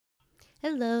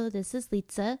Hello, this is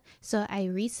Litsa. So I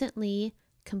recently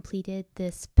completed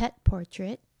this pet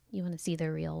portrait. You want to see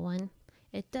the real one?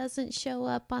 It doesn't show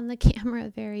up on the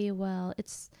camera very well.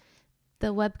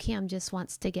 The webcam just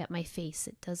wants to get my face.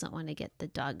 It doesn't want to get the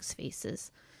dog's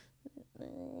faces.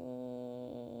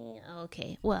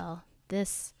 Okay, well,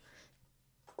 this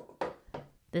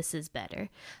is better.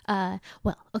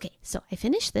 Okay, so I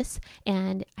finished this,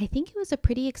 and I think it was a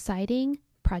pretty exciting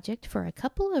project for a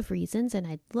couple of reasons, and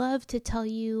I'd love to tell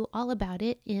you all about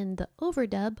it in the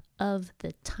overdub of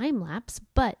the time lapse.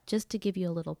 But just to give you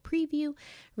a little preview,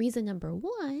 reason number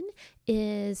one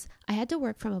is I had to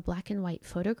work from a black and white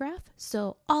photograph,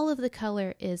 so all of the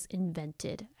color is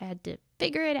invented. I had to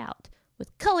figure it out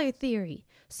with color theory.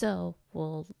 So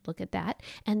we'll look at that.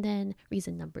 And then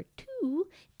reason number two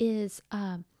is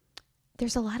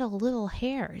there's a lot of little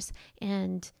hairs,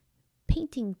 and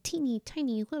painting teeny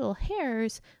tiny little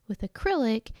hairs with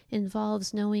acrylic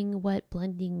involves knowing what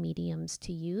blending mediums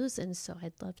to use, and so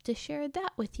I'd love to share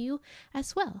that with you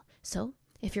as well. So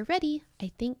if you're ready,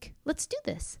 I think let's do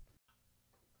this.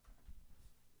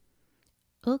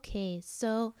 Okay,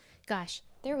 so gosh,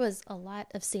 there was a lot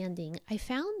of sanding. I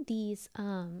found these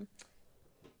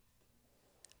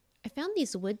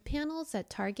wood panels at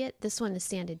Target. This one is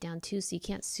sanded down too, so you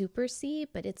can't super see,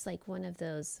 but it's like one of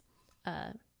those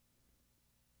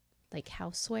like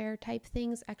houseware type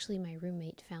things. Actually, my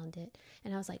roommate found it,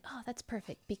 and I was like, oh, that's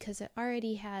perfect because it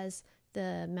already has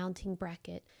the mounting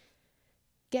bracket.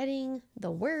 Getting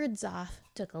the words off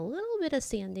took a little bit of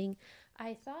sanding.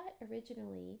 I thought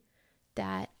originally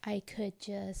that I could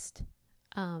just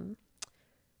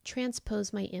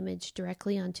transpose my image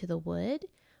directly onto the wood,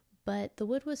 but the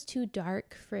wood was too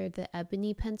dark for the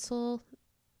ebony pencil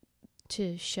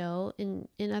to show. In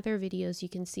other videos, you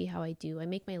can see how I do. I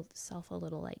make myself a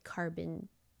little like carbon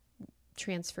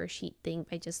transfer sheet thing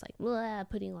by just like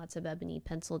putting lots of ebony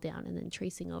pencil down and then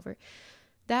tracing over.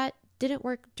 That didn't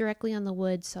work directly on the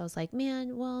wood, so I was like,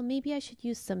 man, well, maybe I should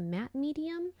use some matte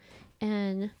medium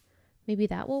and maybe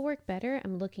that will work better.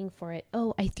 I'm looking for it.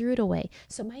 Oh, I threw it away.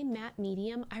 So my matte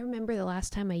medium, I remember the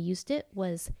last time I used it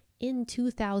was in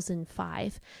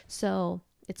 2005. So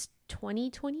it's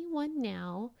 2021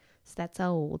 now. So that's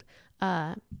old.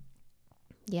 Yeah,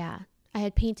 I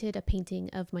had painted a painting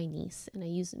of my niece, and I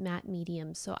used matte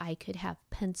medium so I could have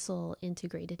pencil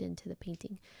integrated into the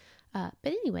painting. But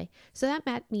anyway, so that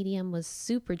matte medium was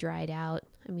super dried out.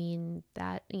 I mean,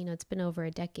 that, it's been over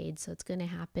a decade, so it's going to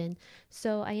happen.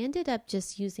 So I ended up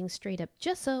just using straight up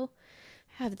gesso.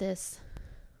 I have this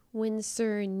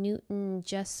Windsor Newton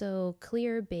gesso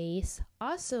clear base,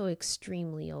 also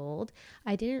extremely old.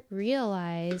 I didn't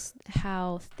realize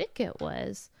how thick it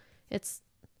was. That's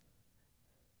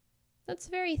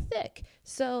very thick.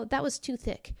 So that was too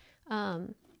thick.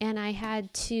 And I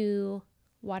had to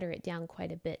water it down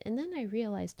quite a bit. And then I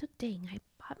realized, oh, dang, I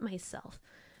bought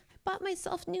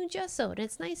myself new gesso, and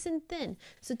it's nice and thin.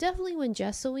 So definitely when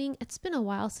gessoing, it's been a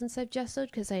while since I've gessoed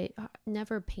because I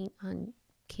never paint on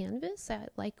canvas. I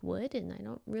like wood, and I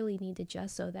don't really need to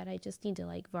gesso that. I just need to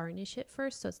like varnish it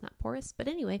first so it's not porous. But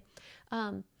anyway,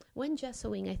 when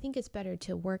gessoing, I think it's better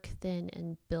to work thin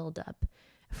and build up,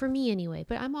 for me anyway.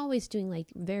 But I'm always doing like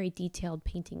very detailed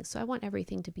paintings, so I want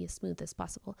everything to be as smooth as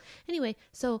possible. Anyway,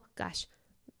 so gosh,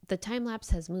 the time lapse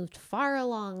has moved far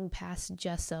along past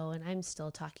gesso, and I'm still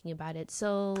talking about it.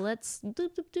 So let's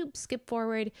skip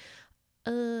forward.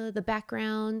 The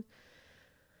background,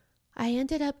 I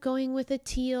ended up going with a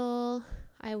teal.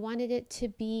 I wanted it to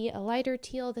be a lighter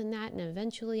teal than that, and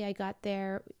eventually I got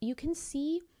there. You can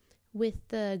see with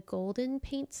the golden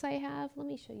paints I have. Let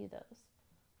me show you those.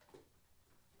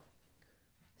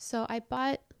 So I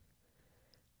bought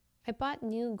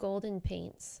new golden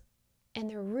paints, and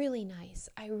they're really nice.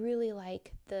 I really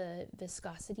like the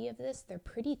viscosity of this. They're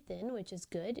pretty thin, which is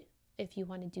good if you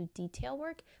want to do detail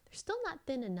work. They're still not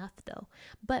thin enough though.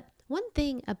 But one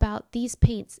thing about these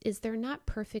paints is they're not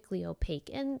perfectly opaque,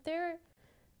 and they're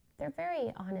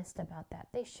very honest about that.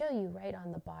 They show you right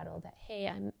on the bottle that, hey,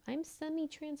 I'm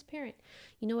semi-transparent.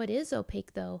 You know what is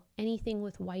opaque though? Anything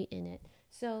with white in it.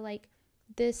 So like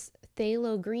this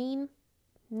phthalo green,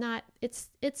 it's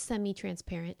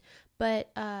semi-transparent, but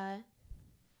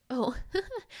oh,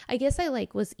 I guess I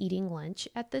was eating lunch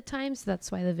at the time, so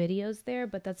that's why the video's there,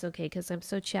 but that's okay because I'm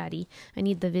so chatty. I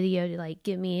need the video to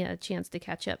give me a chance to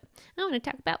catch up. I want to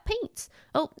talk about paints.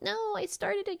 Oh, no, I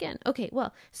started again. Okay,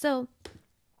 well, so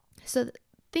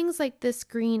things like this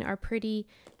green are pretty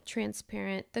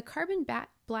transparent. The carbon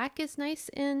black is nice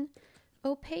and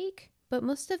opaque, but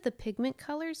most of the pigment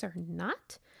colors are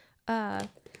not.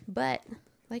 But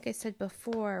like I said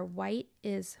before, white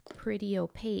is pretty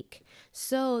opaque.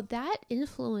 So that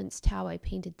influenced how I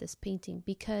painted this painting,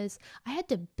 because I had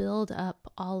to build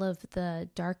up all of the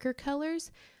darker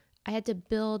colors. I had to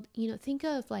build, think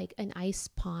of like an ice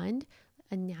pond,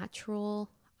 a natural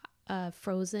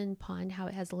frozen pond, how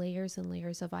it has layers and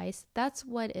layers of ice. That's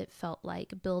what it felt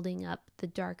like, building up the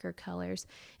darker colors.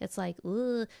 It's like,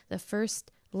 the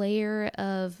first layer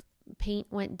of paint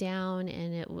went down,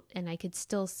 and I could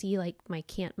still see like my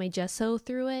gesso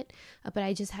through it, but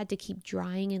I just had to keep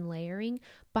drying and layering.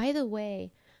 By the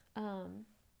way,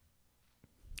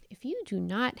 if you do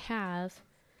not have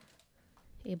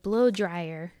a blow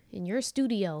dryer in your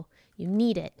studio, you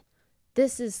need it.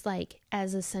 This is like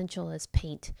as essential as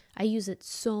paint. I use it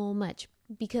so much,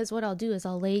 because what I'll do is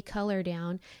I'll lay color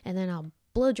down and then I'll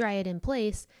blow dry it in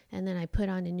place, and then I put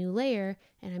on a new layer,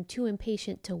 and I'm too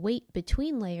impatient to wait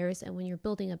between layers. And when you're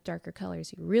building up darker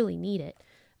colors, you really need it.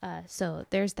 So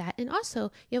there's that. And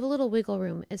also, you have a little wiggle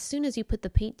room. As soon as you put the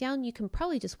paint down, you can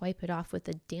probably just wipe it off with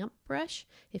a damp brush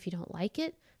if you don't like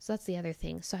it. So that's the other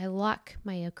thing. So I lock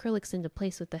my acrylics into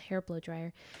place with the hair blow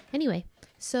dryer. Anyway,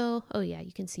 so, oh yeah,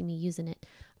 you can see me using it.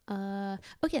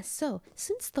 So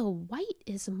since the white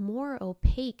is more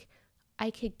opaque, I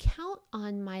could count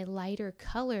on my lighter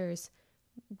colors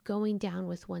going down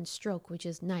with one stroke, which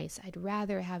is nice. I'd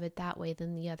rather have it that way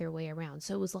than the other way around.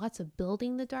 So it was lots of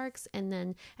building the darks, and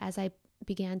then as I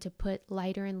began to put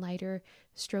lighter and lighter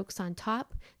strokes on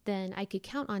top, then I could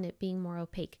count on it being more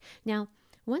opaque. Now,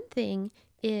 one thing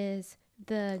is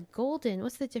the golden.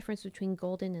 What's the difference between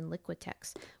golden and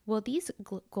Liquitex? Well, these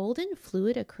golden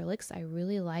fluid acrylics, I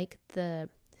really like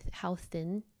how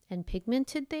thin and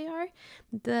pigmented they are.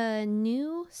 The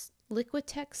new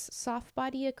Liquitex soft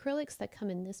body acrylics that come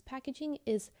in this packaging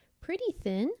is pretty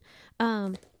thin.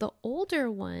 The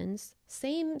older ones,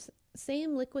 same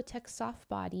Liquitex soft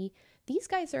body, these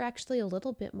guys are actually a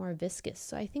little bit more viscous.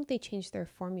 So I think they changed their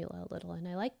formula a little, and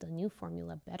I like the new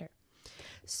formula better.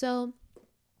 So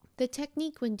the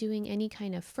technique when doing any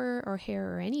kind of fur or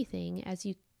hair or anything, as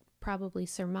you probably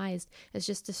surmised, is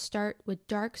just to start with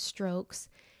dark strokes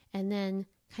and then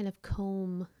kind of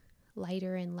comb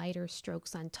lighter and lighter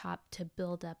strokes on top to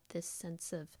build up this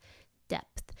sense of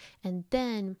depth. And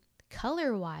then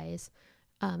color-wise,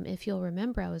 if you'll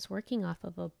remember, I was working off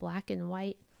of a black and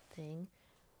white thing.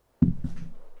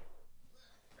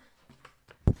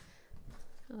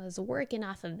 I was working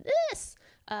off of this.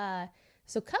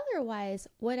 So color-wise,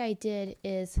 what I did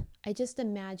is I just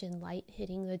imagined light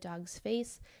hitting the dog's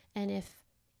face, and if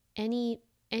any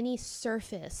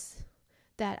surface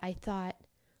that I thought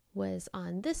was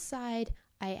on this side,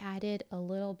 I added a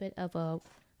little bit of a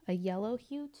yellow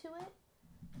hue to it.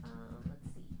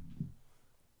 Let's see.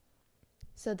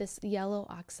 So this yellow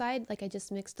oxide, like I just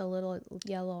mixed a little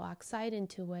yellow oxide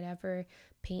into whatever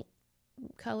paint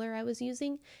color I was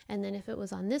using, and then if it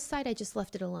was on this side, I just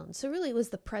left it alone. So really it was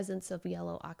the presence of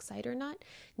yellow oxide or not.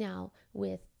 Now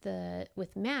with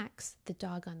Max, the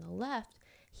dog on the left,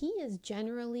 he is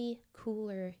generally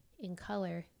cooler in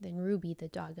color than Ruby, the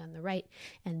dog on the right,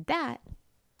 and that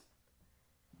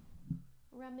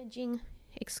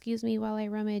excuse me while I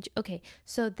rummage. Okay,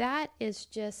 so that is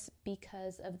just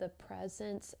because of the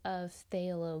presence of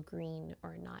phthalo green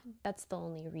or not. That's the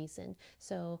only reason.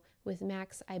 So with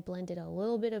Max, I blended a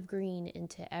little bit of green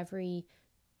into every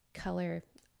color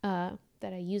that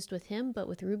I used with him, but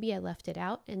with Ruby, I left it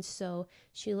out, and so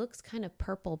she looks kind of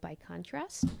purple by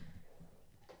contrast.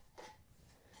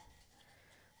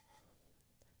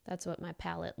 That's what my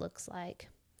palette looks like.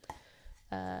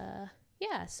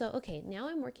 Yeah, so okay, now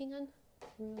I'm working on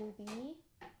Ruby.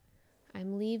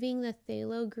 I'm leaving the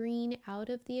phthalo green out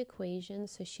of the equation,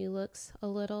 so she looks a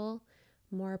little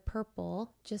more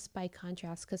purple just by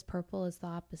contrast, because purple is the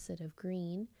opposite of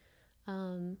green.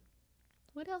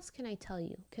 What else can I tell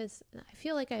you? Because I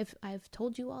feel like I've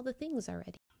told you all the things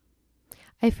already.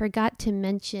 I forgot to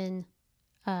mention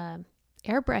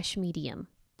airbrush medium.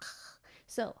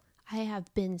 So I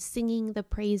have been singing the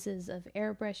praises of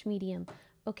airbrush medium.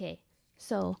 Okay,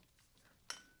 so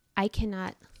I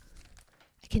cannot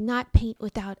paint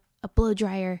without a blow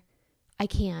dryer. I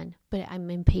can, but I'm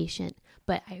impatient.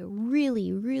 But I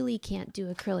really, really can't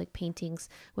do acrylic paintings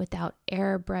without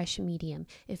airbrush medium.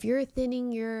 If you're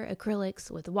thinning your acrylics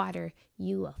with water,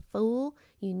 you a fool.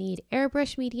 You need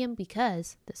airbrush medium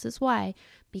because, this is why,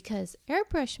 because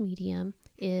airbrush medium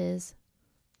is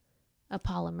a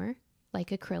polymer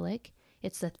like acrylic.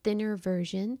 It's a thinner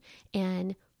version,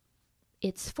 and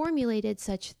it's formulated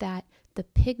such that the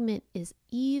pigment is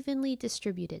evenly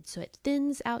distributed. So it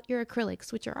thins out your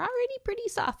acrylics, which are already pretty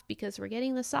soft because we're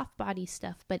getting the soft body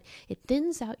stuff, but it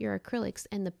thins out your acrylics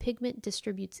and the pigment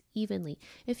distributes evenly.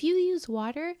 If you use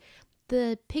water,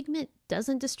 the pigment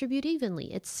doesn't distribute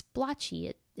evenly. It's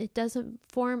splotchy. It doesn't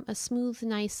form a smooth,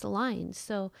 nice line.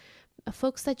 So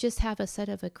folks that just have a set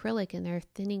of acrylic and they're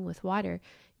thinning with water,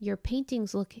 your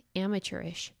paintings look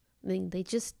amateurish. I mean, they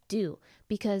just do,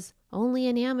 because only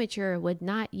an amateur would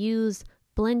not use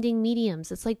blending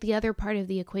mediums. It's like the other part of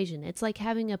the equation. It's like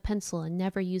having a pencil and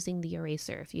never using the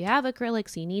eraser. If you have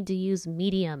acrylics, you need to use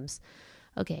mediums.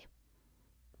 Okay,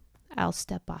 I'll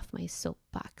step off my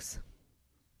soapbox.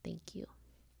 Thank you.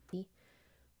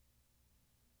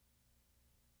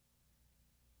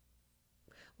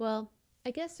 Well,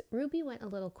 I guess Ruby went a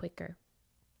little quicker.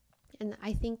 And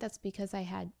I think that's because I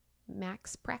had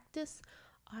Max practice.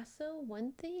 Also,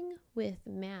 one thing with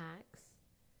Max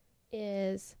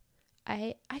is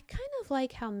I kind of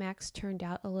like how Max turned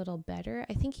out a little better.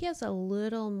 I think he has a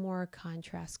little more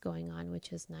contrast going on,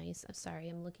 which is nice. I'm sorry,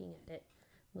 I'm looking at it.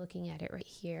 I'm looking at it right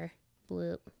here.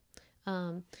 Bloop.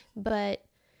 But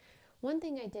one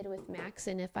thing I did with Max,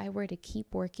 and if I were to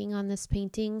keep working on this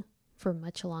painting for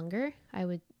much longer, I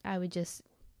would just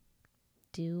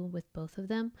do with both of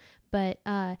them. But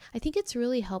I think it's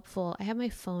really helpful. I have my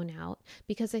phone out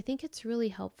because I think it's really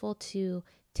helpful to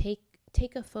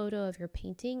take a photo of your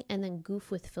painting and then goof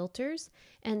with filters.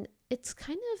 And it's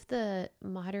kind of the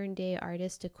modern day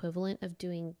artist equivalent of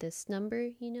doing this number,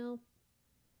 you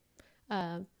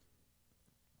know,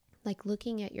 like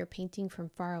looking at your painting from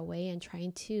far away and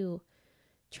trying to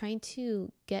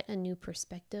get a new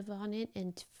perspective on it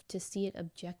and to see it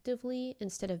objectively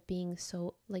instead of being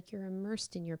so like you're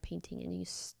immersed in your painting and you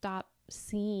stop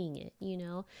seeing it, you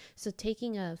know. So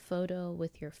taking a photo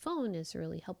with your phone is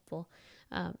really helpful.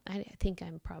 I think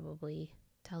I'm probably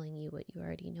telling you what you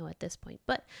already know at this point,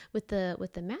 but with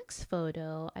the Max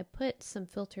photo, I put some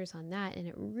filters on that and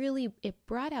it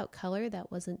brought out color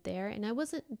that wasn't there. And I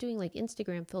wasn't doing like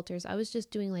Instagram filters. I was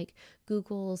just doing like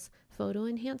Google's photo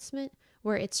enhancement,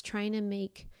 where it's trying to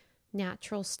make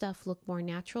natural stuff look more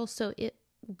natural. So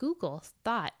Google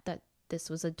thought that this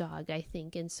was a dog, I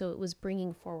think. And so it was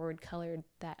bringing forward color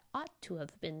that ought to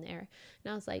have been there.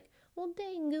 And I was like, well,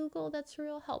 dang, Google, that's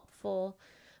real helpful.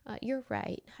 You're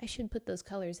right. I should put those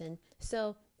colors in.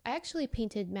 So I actually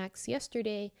painted Max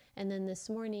yesterday. And then this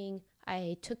morning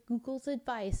I took Google's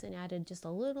advice and added just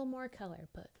a little more color.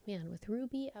 But man, with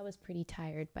Ruby, I was pretty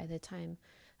tired by the time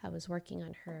I was working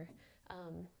on her.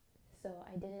 So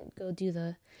I didn't go do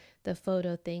the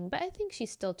photo thing, but I think she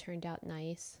still turned out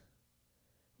nice.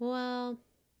 Well,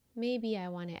 maybe I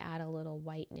want to add a little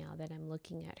white now that I'm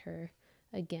looking at her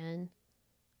again.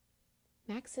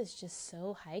 Max is just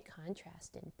so high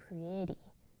contrast and pretty.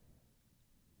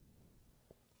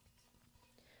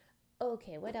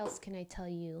 Okay, what else can I tell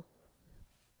you?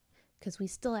 Because we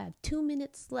still have 2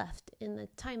 minutes left in the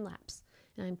time lapse.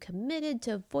 And I'm committed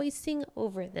to voicing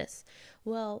over this.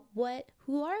 Well,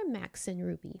 who are Max and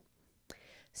Ruby?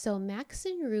 So Max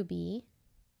and Ruby,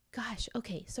 gosh,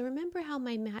 okay. So remember how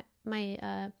my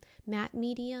matte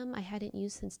medium I hadn't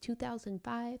used since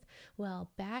 2005? Well,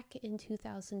 back in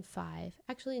 2005,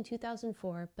 actually in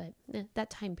 2004, but that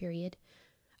time period,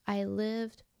 I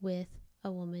lived with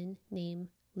a woman named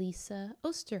Lisa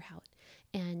Osterhout.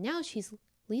 And now she's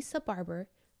Lisa Barber,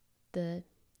 the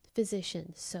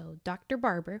physician, so Dr.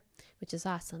 Barber, which is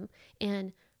awesome.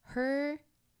 And her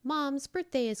mom's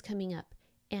birthday is coming up,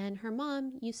 and her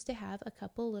mom used to have a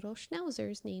couple little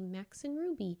schnauzers named Max and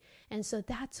Ruby, and so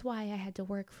that's why I had to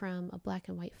work from a black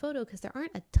and white photo, because there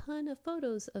aren't a ton of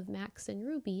photos of Max and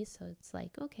Ruby. So it's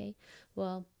like, okay,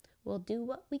 well, we'll do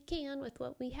what we can with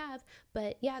what we have.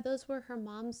 But yeah, those were her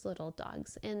mom's little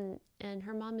dogs, and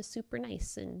her mom is super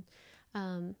nice and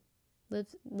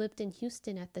lived in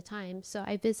Houston at the time. So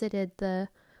I visited the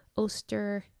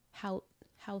Osterhout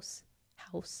house,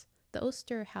 the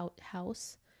Osterhout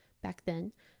house back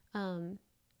then.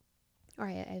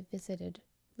 I visited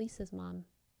Lisa's mom,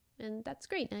 and that's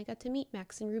great. And I got to meet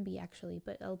Max and Ruby actually,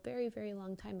 but a very, very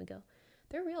long time ago.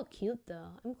 They're real cute though.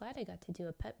 I'm glad I got to do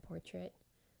a pet portrait.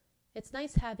 It's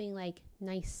nice having like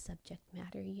nice subject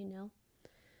matter, you know?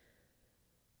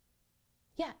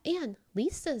 Yeah, and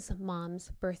Lisa's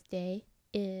mom's birthday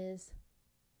is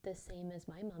the same as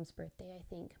my mom's birthday, I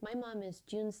think. My mom is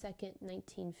June 2nd,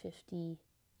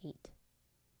 1958.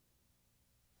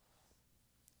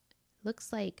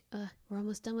 Looks like we're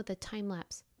almost done with the time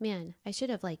lapse. Man, I should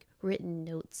have like written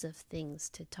notes of things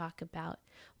to talk about.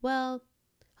 Well,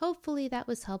 hopefully that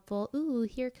was helpful. Ooh,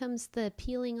 here comes the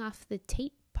peeling off the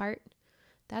tape part.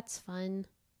 That's fun.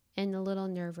 and a little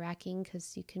nerve-wracking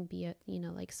because you can be,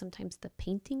 like sometimes the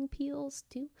painting peels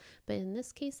too, but in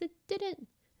this case it didn't.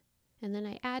 And then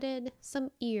I added some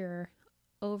ear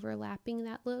overlapping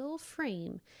that little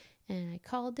frame, and I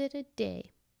called it a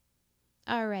day.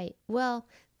 All right, well,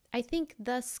 I think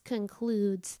thus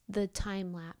concludes the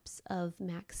time lapse of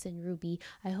Max and Ruby.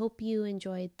 I hope you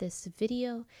enjoyed this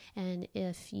video, and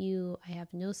I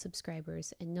have no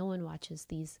subscribers and no one watches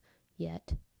these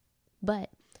yet, but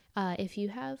if you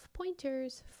have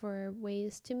pointers for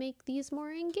ways to make these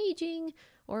more engaging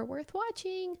or worth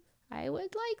watching, I would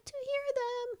like to hear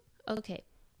them. Okay,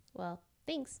 well,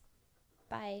 thanks.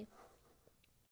 Bye.